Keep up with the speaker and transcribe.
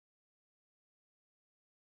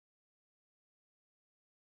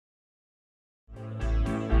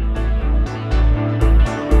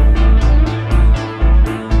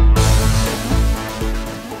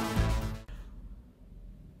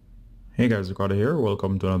Hey guys, Ricardo here.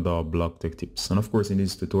 Welcome to another Blog Tech Tips. And of course, in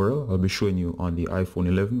this tutorial, I'll be showing you on the iPhone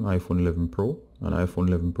 11, iPhone 11 Pro, and iPhone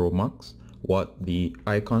 11 Pro Max what the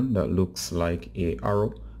icon that looks like a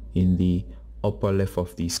arrow in the upper left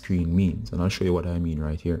of the screen means. And I'll show you what I mean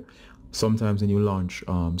right here. Sometimes when you launch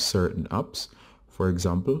certain apps, for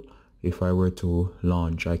example, if I were to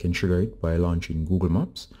launch, I can trigger it by launching Google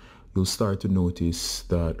Maps. You'll start to notice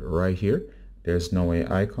that right here, there's now an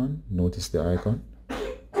icon. Notice the icon.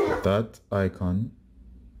 That icon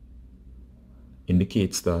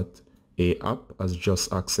indicates that a app has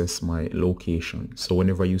just accessed my location. So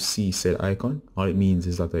whenever you see said icon, all it means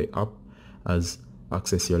is that the app has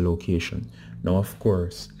accessed your location. Now, of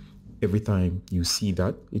course, every time you see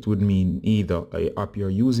that, it would mean either a app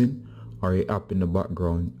you're using or a app in the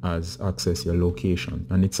background has accessed your location,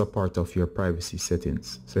 and it's a part of your privacy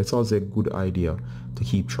settings. So it's also a good idea to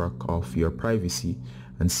keep track of your privacy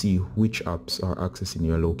and see which apps are accessing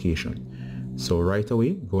your location. So right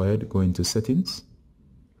away, go ahead, go into settings.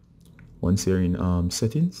 Once you're in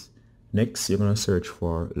settings, next you're going to search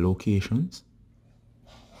for locations.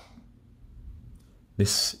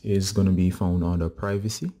 This is going to be found under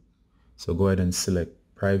privacy. So go ahead and select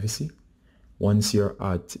privacy. Once you're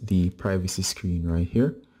at the privacy screen right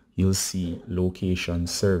here, you'll see location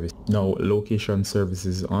service. Now location service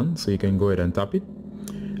is on, so you can go ahead and tap it,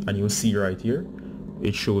 and you'll see right here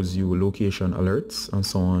it shows you location alerts and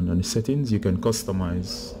so on. And the settings you can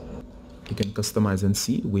customize and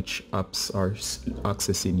see which apps are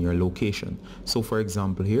accessing your location. So for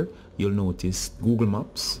example, here you'll notice Google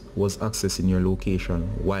Maps was accessing your location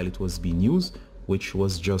while it was being used, which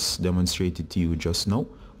was just demonstrated to you just now.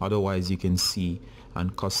 Otherwise, you can see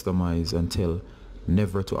and customize and tell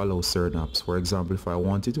never to allow certain apps. For example, if I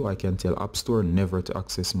wanted to, I can tell App Store never to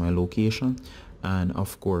access my location. And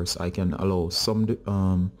of course, I can allow some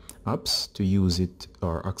apps to use it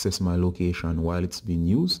or access my location while it's being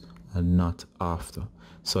used and not after.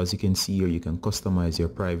 So as you can see here, you can customize your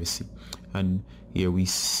privacy. And here we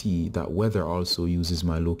see that weather also uses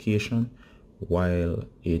my location while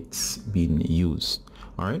it's being used.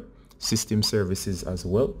 All right. System services as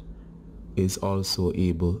well is also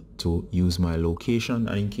able to use my location.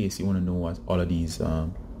 And in case you want to know what all of these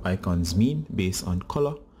icons mean based on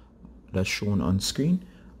color that's shown on screen,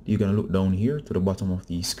 you're going to look down here to the bottom of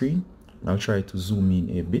the screen. I'll try to zoom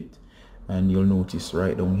in a bit, and you'll notice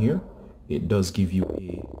right down here it does give you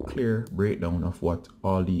a clear breakdown of what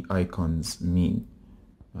all the icons mean,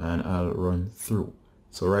 and I'll run through.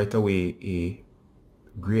 So right away, a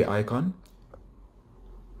gray icon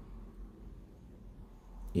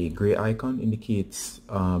indicates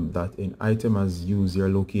that an item has used your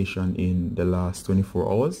location in the last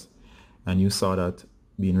 24 hours, and you saw that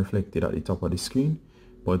being reflected at the top of the screen,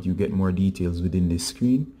 but you get more details within this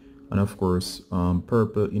screen. And of course,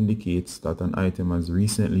 purple indicates that an item has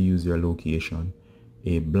recently used your location.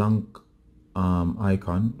 A blank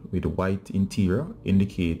icon with a white interior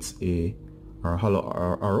indicates or hollow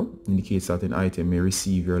arrow indicates that an item may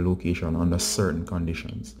receive your location under certain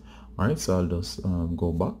conditions. Alright, so I'll just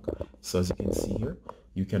go back. So as you can see here,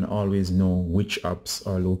 you can always know which apps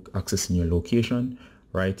are accessing your location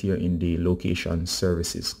right here in the location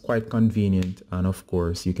services. Quite convenient, and of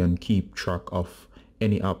course you can keep track of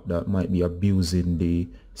any app that might be abusing the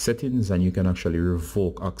settings, and you can actually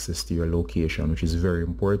revoke access to your location, which is very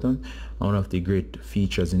important and one of the great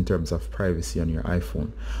features in terms of privacy on your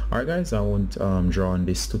iPhone. Alright guys, I won't draw on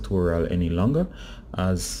this tutorial any longer.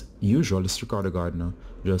 As usual, it's Ricardo Gardner,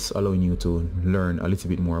 just allowing you to learn a little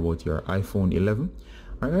bit more about your iPhone 11.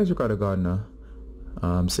 Alright guys, Ricardo Gardner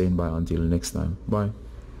saying bye until next time. Bye.